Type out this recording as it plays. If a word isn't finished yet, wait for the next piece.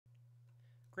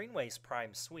Greenway's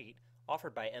Prime Suite,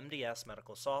 offered by MDS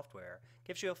Medical Software,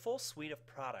 gives you a full suite of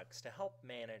products to help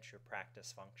manage your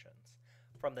practice functions.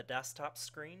 From the desktop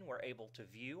screen, we're able to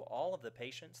view all of the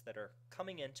patients that are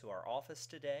coming into our office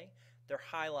today. They're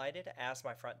highlighted as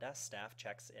my front desk staff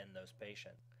checks in those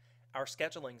patients. Our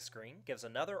scheduling screen gives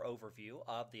another overview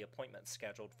of the appointments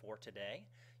scheduled for today.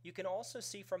 You can also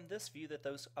see from this view that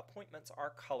those appointments are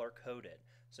color-coded,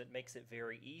 so it makes it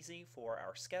very easy for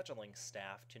our scheduling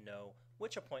staff to know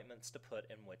which appointments to put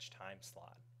in which time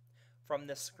slot. From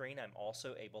this screen, I'm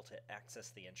also able to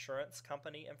access the insurance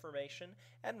company information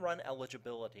and run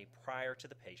eligibility prior to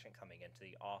the patient coming into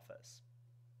the office.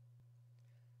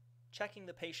 Checking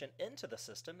the patient into the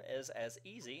system is as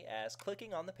easy as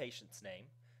clicking on the patient's name,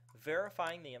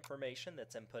 verifying the information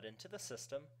that's input into the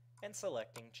system, and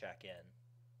selecting Check-in.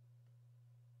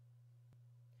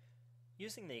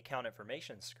 Using the account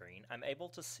information screen, I'm able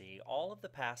to see all of the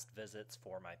past visits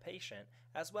for my patient,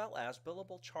 as well as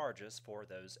billable charges for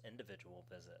those individual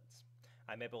visits.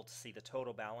 I'm able to see the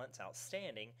total balance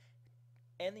outstanding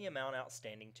and the amount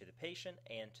outstanding to the patient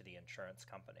and to the insurance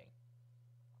company.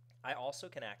 I also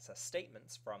can access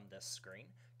statements from this screen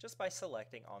just by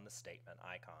selecting on the statement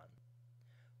icon.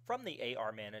 From the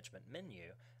AR Management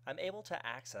menu, I'm able to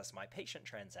access my patient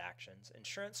transactions,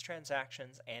 insurance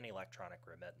transactions, and electronic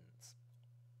remittance.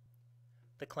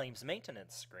 The Claims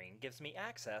Maintenance screen gives me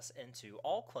access into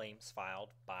all claims filed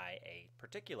by a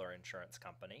particular insurance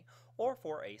company or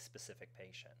for a specific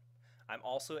patient. I'm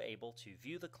also able to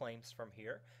view the claims from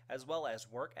here, as well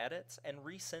as work edits and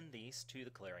resend these to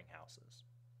the clearinghouses.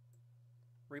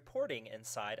 Reporting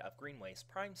inside of Greenway's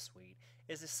Prime Suite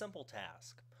is a simple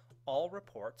task. All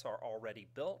reports are already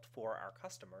built for our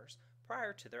customers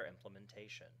prior to their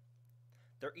implementation.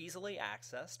 They're easily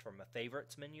accessed from a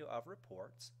favorites menu of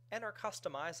reports and are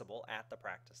customizable at the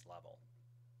practice level.